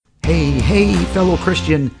Hey, fellow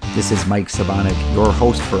Christian. This is Mike Sabonik, your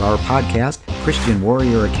host for our podcast, Christian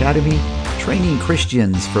Warrior Academy, training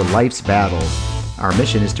Christians for life's battles. Our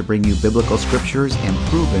mission is to bring you biblical scriptures and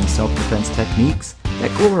proven self-defense techniques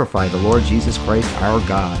that glorify the Lord Jesus Christ, our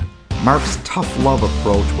God. Mark's tough love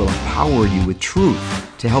approach will empower you with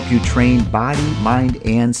truth to help you train body, mind,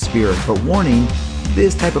 and spirit. But warning,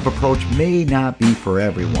 this type of approach may not be for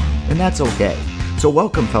everyone, and that's okay. So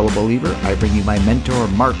welcome, fellow believer. I bring you my mentor,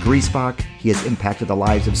 Mark Griesbach. He has impacted the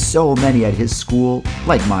lives of so many at his school,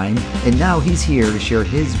 like mine, and now he's here to share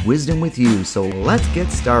his wisdom with you. So let's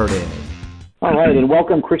get started. All right, and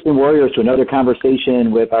welcome, Christian Warriors, to another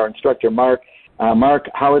conversation with our instructor, Mark. Mark,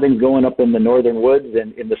 how are things going up in the northern woods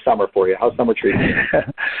and in the summer for you? How's summer treating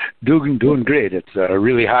you? Doing great. It's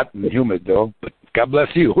really hot and humid, though, but God bless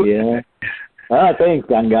you. Yeah. Thanks,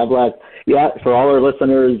 Don. God bless. Yeah, for all our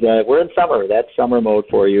listeners, we're in summer. That's summer mode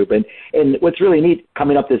for you. And what's really neat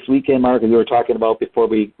coming up this weekend, Mark, as we were talking about before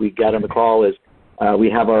we got on the call, is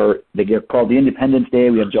we have they're called the Independence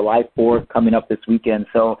Day. We have July 4th coming up this weekend.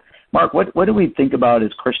 So, Mark, what do we think about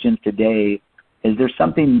as Christians today? Is there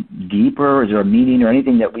something deeper? Is there a meaning or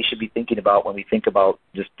anything that we should be thinking about when we think about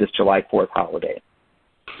just this July 4th holiday?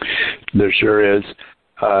 There sure is.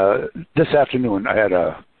 This afternoon, I had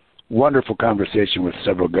a wonderful conversation with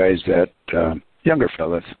several guys that, younger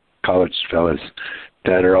fellas, college fellas,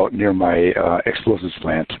 that are out near my explosives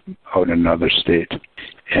plant out in another state.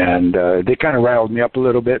 And they kind of riled me up a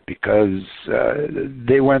little bit because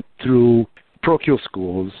they went through parochial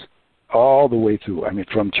schools all the way through,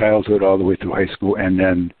 from childhood all the way through high school, and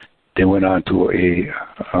then they went on to a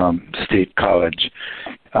state college.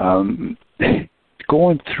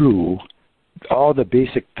 Going through all the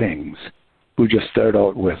basic things, we just start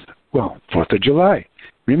out with, 4th of July.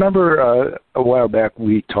 Remember a while back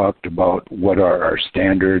we talked about what are our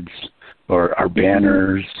standards or our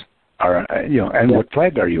banners, and what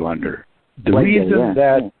flag are you under? The reason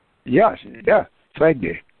Flag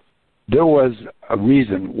Day. There was a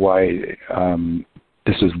reason why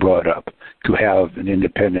this was brought up, to have an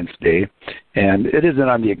Independence Day, and it isn't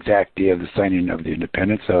on the exact day of the signing of the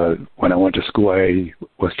independence. When I went to school, I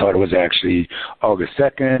was taught it was actually August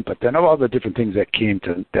 2nd, but then all the different things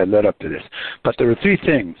that led up to this. But there are three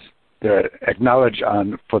things that are acknowledged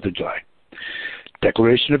on 4th of July: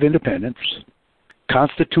 Declaration of Independence,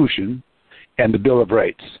 Constitution, and the Bill of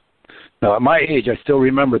Rights. Now, at my age, I still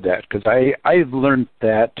remember that because I've learned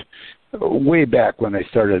that way back when I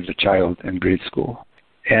started as a child in grade school.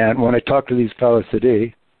 And when I talk to these fellows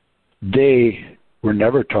today, they were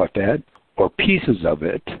never taught that or pieces of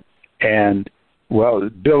it. And,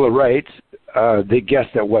 Bill of Rights, they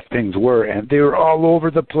guessed at what things were, and they were all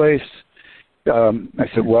over the place. I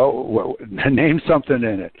said, name something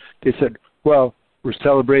in it. They said, we're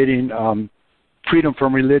celebrating freedom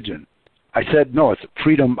from religion. I said, no, it's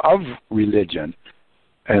freedom of religion.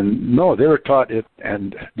 And no, they were taught it,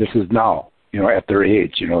 and this is now, at their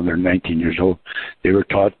age, they're 19 years old. They were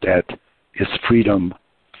taught that it's freedom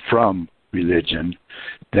from religion,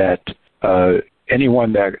 that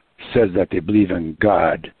anyone that says that they believe in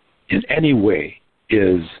God in any way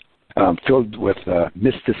is filled with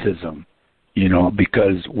mysticism,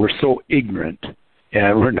 because we're so ignorant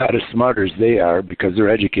and we're not as smart as they are because they're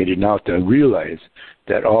educated now to realize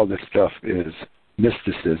that all this stuff is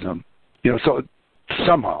mysticism. So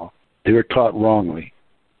somehow they were taught wrongly.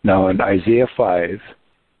 Now in Isaiah 5,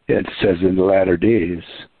 it says in the latter days,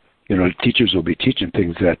 teachers will be teaching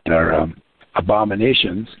things that are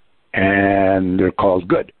abominations, and they're called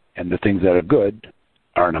good. And the things that are good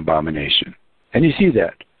are an abomination. And you see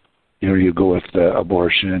that. You go with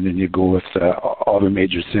abortion, and you go with all the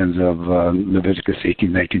major sins of Leviticus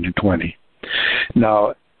 18, 19, and 20.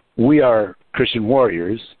 Now, we are Christian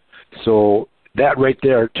warriors, so that right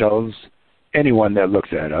there tells anyone that looks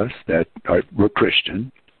at us that we're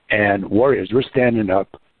Christian and warriors. We're standing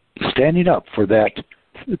up for that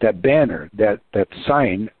banner, that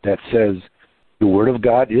sign that says the Word of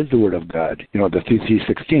God is the Word of God. The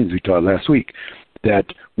 3:16 we taught last week, that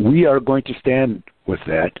we are going to stand with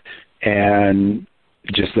that. And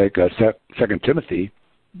just like 2 Timothy,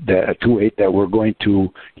 that 2:8, that we're going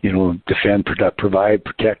to, defend, provide,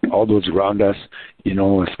 protect all those around us,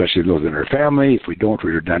 especially those in our family. If we don't,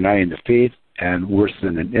 we're denying the faith and worse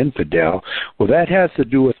than an infidel. Well, that has to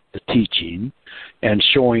do with the teaching and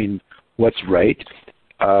showing what's right.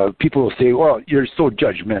 People will say, you're so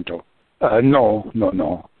judgmental.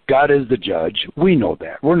 No. God is the judge. We know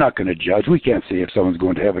that. We're not going to judge. We can't say if someone's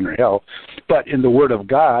going to heaven or hell. But in the Word of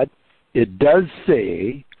God, it does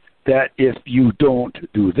say that if you don't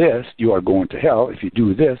do this, you are going to hell. If you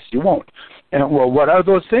do this, you won't. And, what are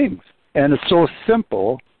those things? And it's so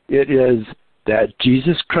simple. It is that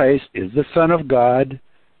Jesus Christ is the Son of God,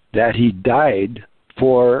 that he died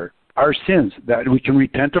for our sins, that we can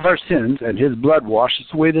repent of our sins, and his blood washes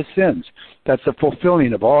away the sins. That's the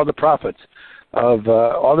fulfilling of all the prophets, of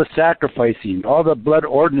all the sacrificing, all the blood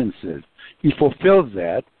ordinances. He fulfills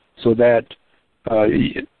that so that,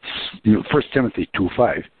 1 Timothy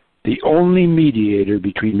 2:5, the only mediator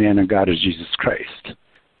between man and God is Jesus Christ.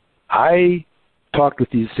 I talked with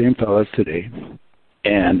these same fellows today,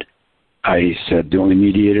 and I said the only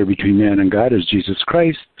mediator between man and God is Jesus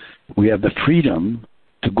Christ. We have the freedom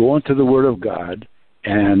to go into the Word of God,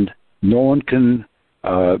 and no one can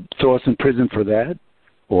throw us in prison for that,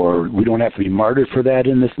 or we don't have to be martyred for that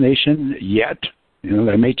in this nation yet.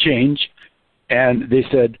 That may change. And they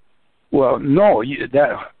said, well, no,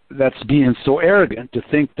 that's being so arrogant to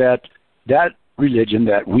think that that religion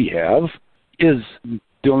that we have is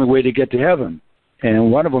the only way to get to heaven.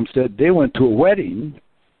 And one of them said they went to a wedding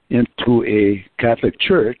into a Catholic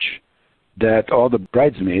church that all the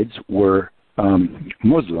bridesmaids were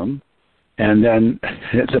Muslim, and then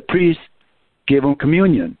the priest gave them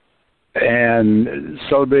communion and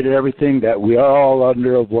celebrated everything that we are all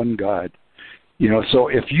under of one God. So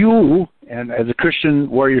if you, and as a Christian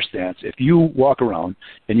warrior stance, if you walk around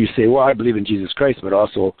and you say, well, I believe in Jesus Christ, but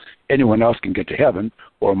also anyone else can get to heaven,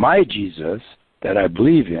 or my Jesus that I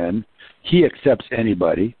believe in, he accepts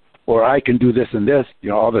anybody, or I can do this and this,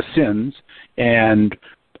 all the sins, and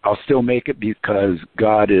I'll still make it because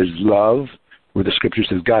God is love, where the scripture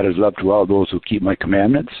says God is love to all those who keep my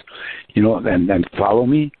commandments, and follow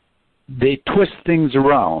me. They twist things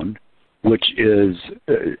around, which is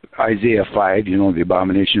Isaiah 5, the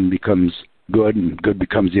abomination becomes good and good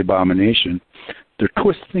becomes the abomination. They're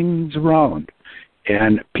twisting things around.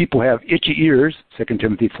 And people have itchy ears, 2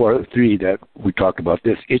 Timothy 4:3, that we talked about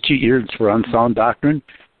this, itchy ears for unsound doctrine,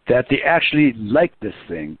 that they actually like this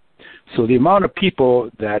thing. So the amount of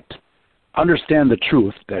people that understand the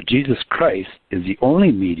truth that Jesus Christ is the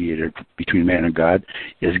only mediator between man and God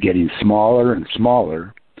is getting smaller and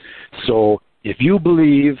smaller. So if you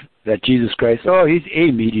believe that Jesus Christ, he's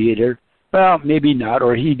a mediator, well, maybe not,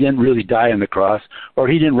 or he didn't really die on the cross, or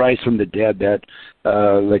he didn't rise from the dead, that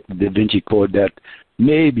like the Da Vinci Code, that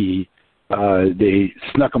maybe they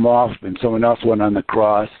snuck him off and someone else went on the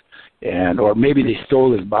cross, or maybe they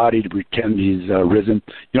stole his body to pretend he's risen.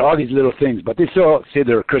 All these little things, but they still say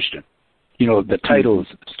they're a Christian. The title's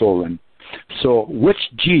stolen. So which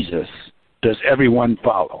Jesus does everyone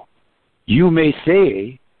follow? You may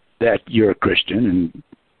say that you're a Christian, and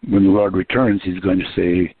when the Lord returns, he's going to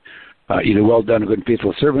say, either well done, a good and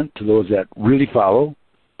faithful servant, to those that really follow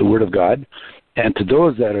the Word of God, and to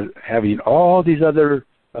those that are having all these other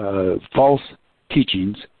false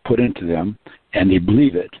teachings put into them, and they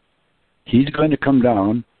believe it. He's going to come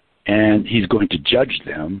down, and he's going to judge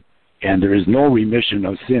them, and there is no remission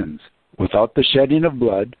of sins without the shedding of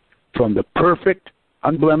blood from the perfect,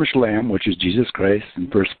 unblemished Lamb, which is Jesus Christ in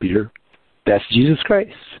 1 Peter. That's Jesus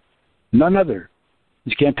Christ. None other.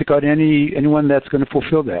 You can't pick out anyone that's going to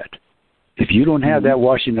fulfill that. If you don't have that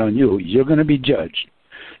washing on you, you're going to be judged.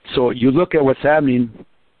 So you look at what's happening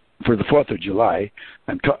for the 4th of July.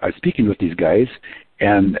 I'm speaking with these guys,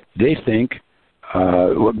 and they think,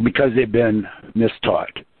 because they've been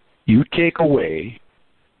mistaught, you take away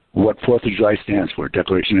what 4th of July stands for,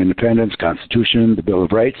 Declaration of Independence, Constitution, the Bill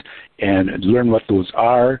of Rights, and learn what those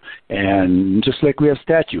are. And just like we have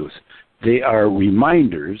statues, they are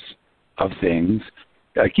reminders of things.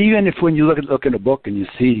 Like even if when you look in a book and you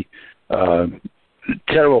see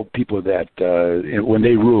terrible people that when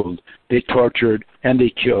they ruled, they tortured and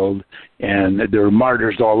they killed, and there were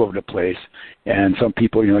martyrs all over the place. And some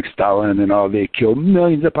people, like Stalin and all, they killed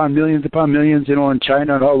millions upon millions upon millions, in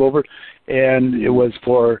China and all over. And it was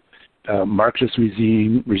for Marxist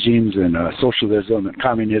regimes and socialism and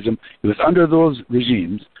communism. It was under those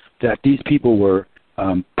regimes that these people were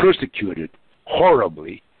persecuted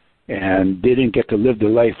horribly, and they didn't get to live their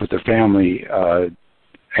life with their family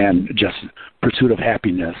and just pursuit of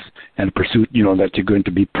happiness and pursuit, that you're going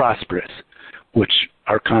to be prosperous, which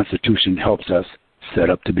our Constitution helps us set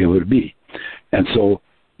up to be able to be. And so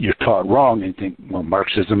you're taught wrong and think, well,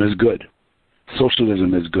 Marxism is good.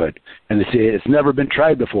 Socialism is good. And they say it's never been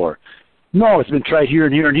tried before. No, it's been tried here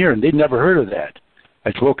and here and here, and they've never heard of that.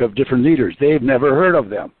 I spoke of different leaders. They've never heard of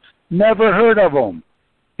them. Never heard of them.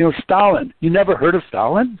 Stalin. You never heard of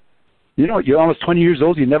Stalin? You're almost 20 years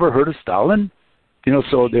old. You never heard of Stalin?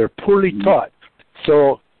 So they're poorly taught.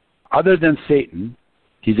 So other than Satan,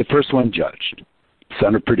 he's the first one judged.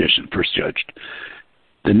 Son of perdition, first judged.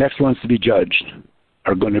 The next ones to be judged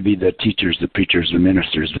are going to be the teachers, the preachers, the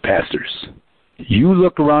ministers, the pastors. You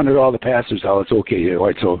look around at all the pastors, how it's okay. All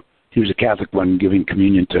right, so here's a Catholic one giving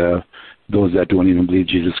communion to those that don't even believe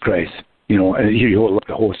Jesus Christ. You know, and here you look at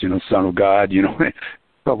the host, you know, Son of God, you know.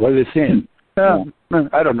 But what are they saying?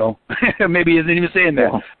 I don't know. Maybe he isn't even saying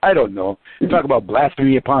that. I don't know. Talk about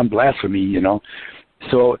blasphemy upon blasphemy, you know.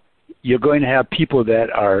 So you're going to have people that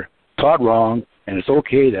are taught wrong, and it's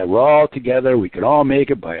okay that we're all together. We can all make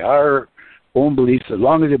it by our own beliefs as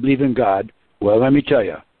long as they believe in God. Well, let me tell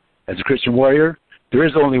you, as a Christian warrior, there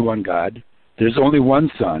is only one God. There's only one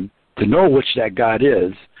Son. To know which that God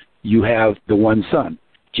is, you have the one Son.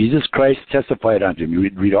 Jesus Christ testified unto him. You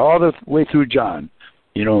read all the way through John,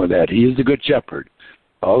 you know, that he is the good shepherd.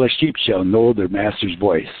 All the sheep shall know their master's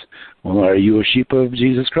voice. Well, are you a sheep of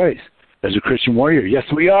Jesus Christ? As a Christian warrior, yes,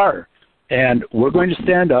 we are. And we're going to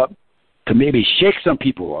stand up to maybe shake some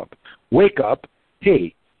people up. Wake up.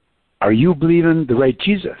 Hey, are you believing the right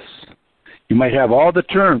Jesus? You might have all the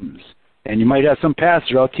terms, and you might have some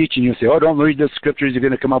pastor out teaching you, say, oh, don't read the scriptures, you're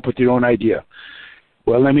going to come up with your own idea.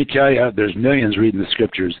 Well, let me tell you, there's millions reading the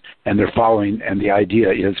scriptures, and they're following, and the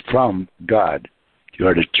idea is from God. You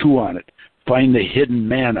are to chew on it. Find the hidden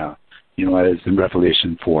manna, you know, as in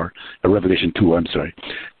Revelation 2,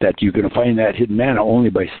 that you're going to find that hidden manna only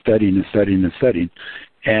by studying and studying and studying.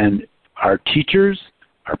 And our teachers,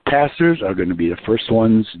 our pastors are going to be the first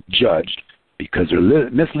ones judged because they're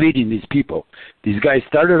misleading these people. These guys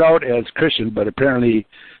started out as Christians, but apparently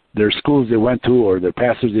their schools they went to or their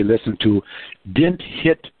pastors they listened to didn't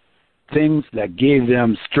hit things that gave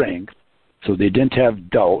them strength, so they didn't have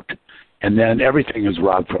doubt, and then everything is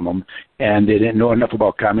robbed from them, and they didn't know enough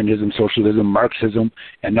about communism, socialism, Marxism,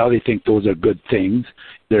 and now they think those are good things.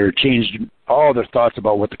 They're changed all their thoughts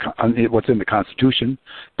about what's in the Constitution,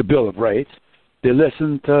 the Bill of Rights. They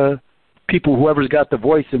listen to people, whoever's got the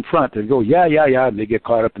voice in front, they go, yeah, and they get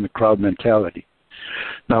caught up in the crowd mentality.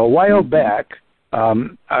 Now, a while back,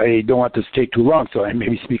 I don't want this to take too long, so I may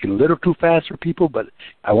be speaking a little too fast for people, but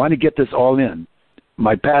I want to get this all in.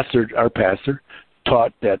 Our pastor,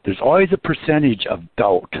 taught that there's always a percentage of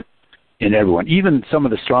doubt in everyone, even some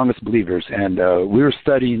of the strongest believers. And we were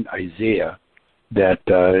studying Isaiah, that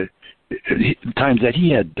times that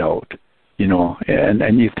he had doubt, you know,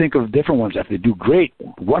 and you think of different ones that they do great,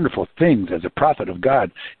 wonderful things as a prophet of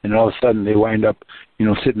God, and all of a sudden they wind up, you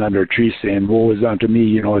know, sitting under a tree saying, woe is unto me,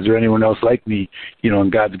 you know, is there anyone else like me, you know,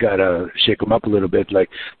 and God's got to shake them up a little bit, like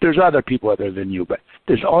there's other people other than you, but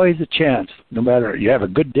there's always a chance, no matter, you have a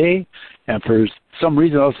good day, and for some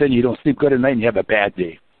reason all of a sudden you don't sleep good at night and you have a bad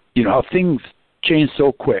day. You know, how things change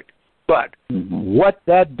so quick. But what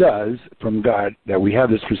that does from God, that we have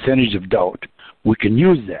this percentage of doubt, we can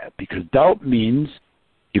use that, because doubt means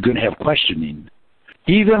you're going to have questioning.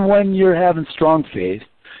 Even when you're having strong faith,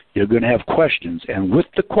 you're going to have questions. And with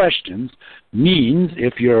the questions means,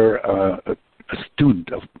 if you're a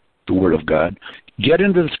student of the Word of God, get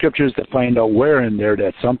into the Scriptures to find out where in there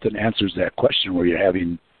that something answers that question where you're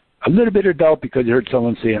having a little bit of doubt because you heard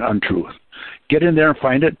someone say an untruth. Get in there and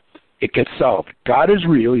find it. It gets solved. God is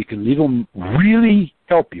real. You can leave Him really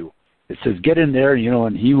help you. It says get in there, you know,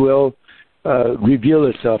 and He will reveal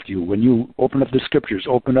Himself to you. When you open up the Scriptures,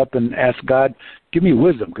 open up and ask God, give me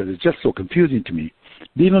wisdom, because it's just so confusing to me.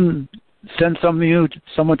 Even send someone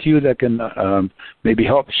to you that can maybe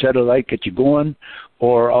help shed a light, get you going,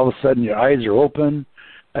 or all of a sudden your eyes are open.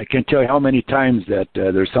 I can't tell you how many times that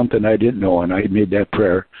there's something I didn't know, and I made that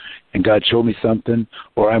prayer, and God showed me something,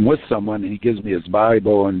 or I'm with someone, and He gives me His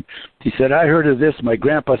Bible, and He said, I heard of this, my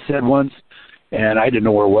grandpa said once, and I didn't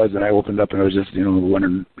know where it was, and I opened up, and I was just, you know,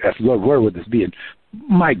 wondering, asked, Lord, where would this be? And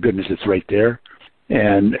my goodness, it's right there,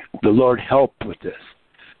 and the Lord helped with this.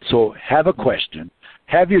 So have a question,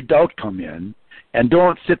 have your doubt come in, and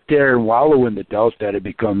don't sit there and wallow in the doubt that it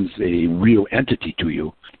becomes a real entity to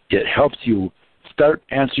you. It helps you start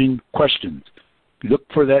answering questions. Look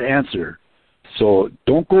for that answer. So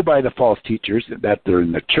don't go by the false teachers that they're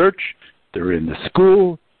in the church, they're in the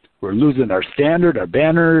school. We're losing our standard, our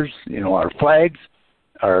banners, you know, our flags.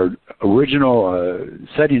 Our original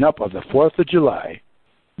setting up of the 4th of July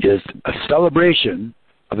is a celebration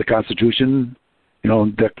of the Constitution, you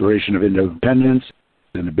know, Declaration of Independence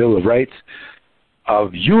and the Bill of Rights,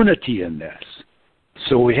 of unity in this.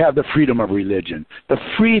 So we have the freedom of religion, the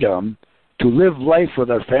freedom to live life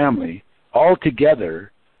with our family all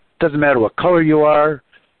together. Doesn't matter what color you are,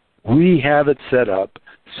 we have it set up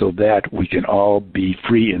so that we can all be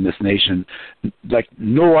free in this nation like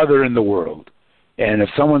no other in the world. And if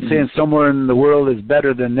someone's saying somewhere in the world is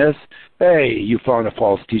better than this, hey, you found a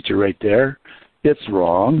false teacher right there. It's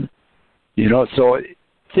wrong. You know, so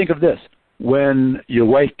think of this. When your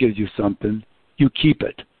wife gives you something, you keep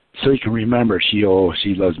it so you can remember she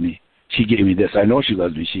loves me. she gave me this. I know she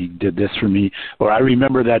loves me. She did this for me. Or I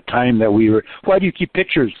remember that time that we were, why do you keep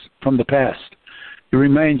pictures from the past? It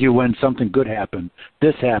reminds you when something good happened.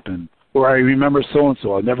 This happened. Or I remember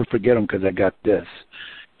so-and-so. I'll never forget them because I got this.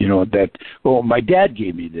 You know, that, oh, my dad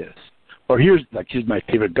gave me this. Or here's my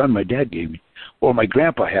favorite gun my dad gave me. Or my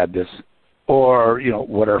grandpa had this. Or, you know,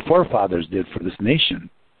 what our forefathers did for this nation.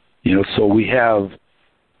 You know, so we have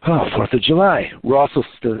 4th of July. We're also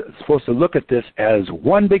supposed to look at this as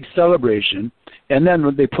one big celebration, and then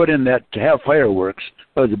when they put in that to have fireworks,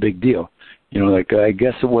 that was a big deal. You know, like I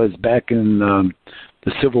guess it was back in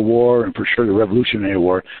the Civil War and for sure the Revolutionary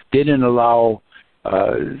War, they didn't allow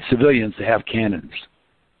civilians to have cannons.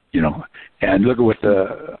 You know, and look at what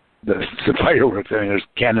the fireworks. I mean, there's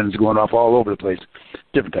cannons going off all over the place.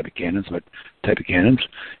 Different type of cannons, but type of cannons.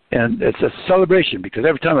 And it's a celebration because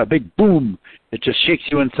every time a big boom, it just shakes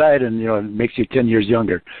you inside and, you know, it makes you 10 years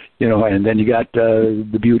younger. You know, and then you got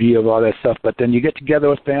the beauty of all that stuff. But then you get together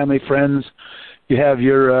with family, friends. You have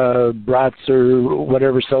your brats or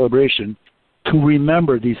whatever celebration to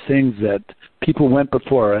remember these things that people went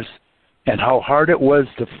before us and how hard it was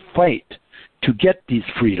to fight to get these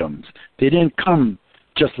freedoms. They didn't come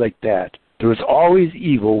just like that. There was always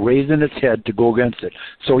evil raising its head to go against it.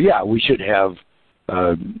 So, yeah, we should have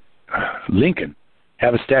Lincoln,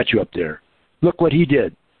 have a statue up there. Look what he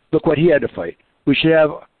did. Look what he had to fight. We should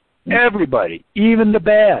have everybody, even the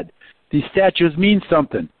bad. These statues mean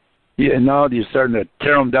something. Yeah, and now you're starting to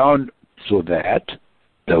tear them down so that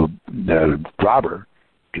the robber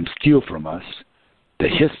can steal from us the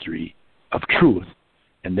history of truth,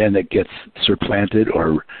 and then it gets supplanted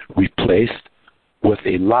or replaced with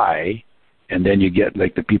a lie, and then you get,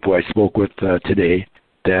 like the people I spoke with today,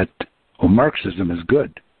 that Marxism is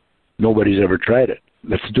good. Nobody's ever tried it.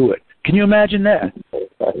 Let's do it. Can you imagine that?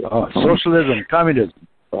 Socialism, communism,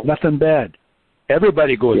 nothing bad.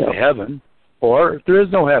 Everybody goes to heaven, or there is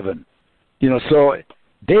no heaven. You know, so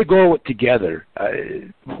they go together.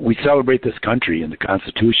 We celebrate this country and the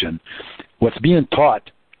Constitution. What's being taught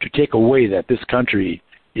to take away that this country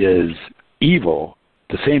is evil,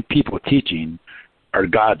 the same people teaching are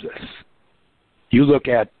godless. You look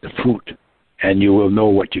at the fruit, and you will know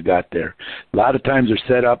what you got there. A lot of times they're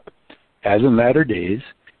set up, as in latter days,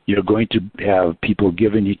 you're going to have people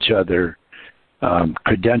giving each other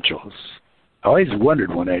credentials. I always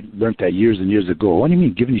wondered when I learned that years and years ago, what do you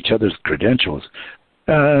mean giving each other's credentials?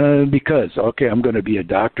 Because, okay, I'm going to be a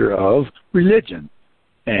doctor of religion,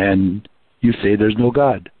 and you say there's no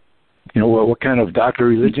God. You know, what kind of doctor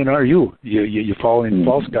of religion are you? You following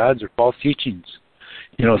false gods or false teachings?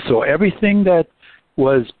 You know, so everything that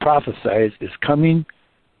was prophesied is coming,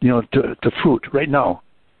 you know, to fruit right now.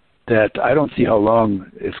 That I don't see how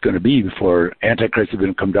long it's going to be before Antichrist is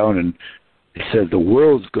going to come down, and it says the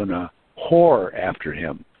world's going to whore after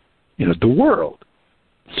him. You know, the world.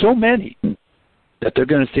 So many that they're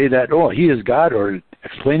going to say that, oh, he is God, or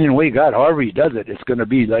explaining away God, however he does it, it's going to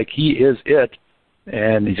be like he is it,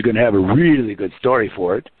 and he's going to have a really good story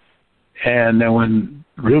for it. And then when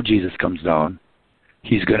real Jesus comes down,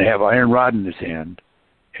 he's going to have iron rod in his hand,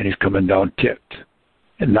 and he's coming down ticked.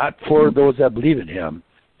 And not for those that believe in him,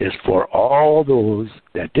 is for all those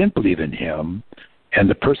that didn't believe in him and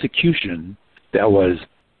the persecution that was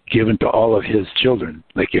given to all of his children.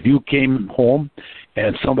 Like if you came home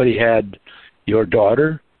and somebody had your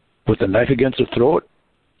daughter with a knife against her throat,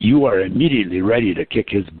 you are immediately ready to kick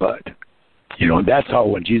his butt. You know, that's how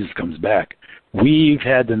when Jesus comes back, we've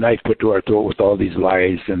had the knife put to our throat with all these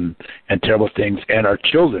lies and terrible things, and our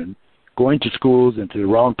children going to schools and to the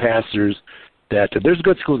wrong pastors. That there's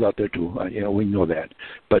good schools out there too, you know, we know that.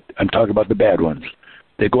 But I'm talking about the bad ones.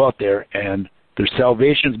 They go out there and their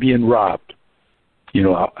salvation's being robbed, you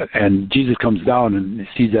know. And Jesus comes down and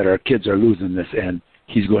sees that our kids are losing this, and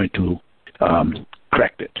he's going to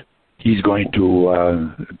correct it. He's going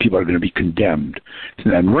to people are going to be condemned,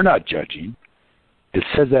 and we're not judging. It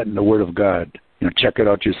says that in the Word of God. You know, check it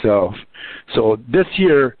out yourself. So this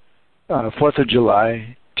year, 4th of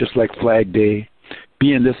July, just like Flag Day.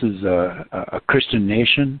 Being this is a Christian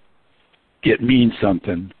nation, it means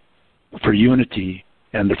something for unity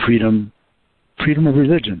and the freedom of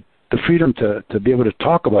religion, the freedom to be able to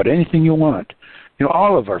talk about anything you want. You know,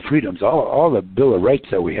 all of our freedoms, all the Bill of Rights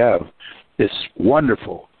that we have is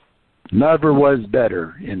wonderful. Never was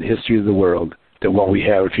better in the history of the world than what we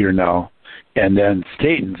have here now. And then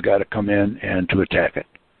Satan's got to come in and to attack it.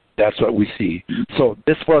 That's what we see. So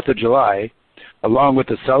this 4th of July, along with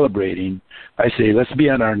the celebrating, I say let's be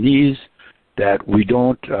on our knees, that we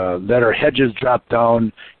don't let our hedges drop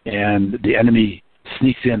down and the enemy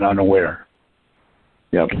sneaks in unaware.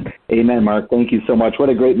 Yep. Amen, Mark. Thank you so much. What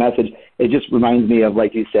a great message. It just reminds me of,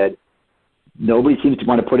 like you said, nobody seems to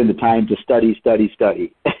want to put in the time to study.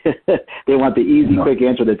 They want the easy, quick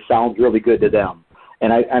answer that sounds really good to them.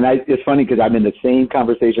 And it's funny because I'm in the same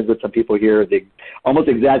conversations with some people here. Almost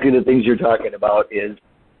exactly the things you're talking about is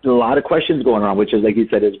there's a lot of questions going on, which is, like you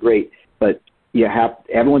said, is great. But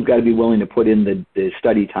everyone's got to be willing to put in the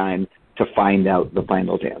study time to find those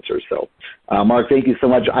answers. So, Mark, thank you so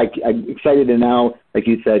much. I'm excited to now, like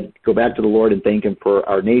you said, go back to the Lord and thank Him for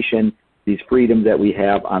our nation, these freedoms that we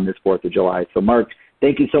have on this 4th of July. So, Mark,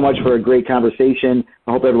 thank you so much for a great conversation.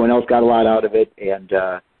 I hope everyone else got a lot out of it. And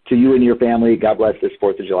to you and your family, God bless this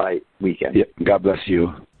 4th of July weekend. Yeah, God bless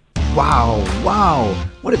you. Wow.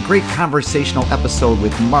 What a great conversational episode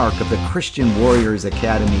with Mark of the Christian Warriors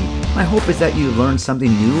Academy. My hope is that you learned something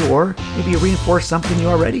new, or maybe you reinforced something you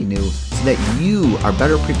already knew, so that you are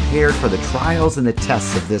better prepared for the trials and the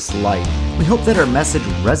tests of this life. We hope that our message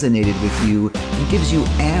resonated with you and gives you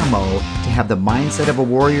ammo to have the mindset of a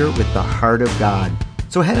warrior with the heart of God.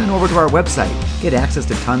 So head on over to our website. Get access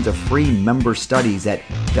to tons of free member studies at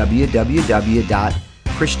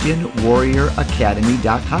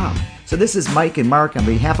www.christianwarrioracademy.com. So this is Mike and Mark on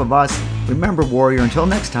behalf of us. Remember, warrior, until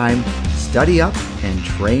next time, study up and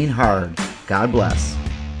train hard. God bless.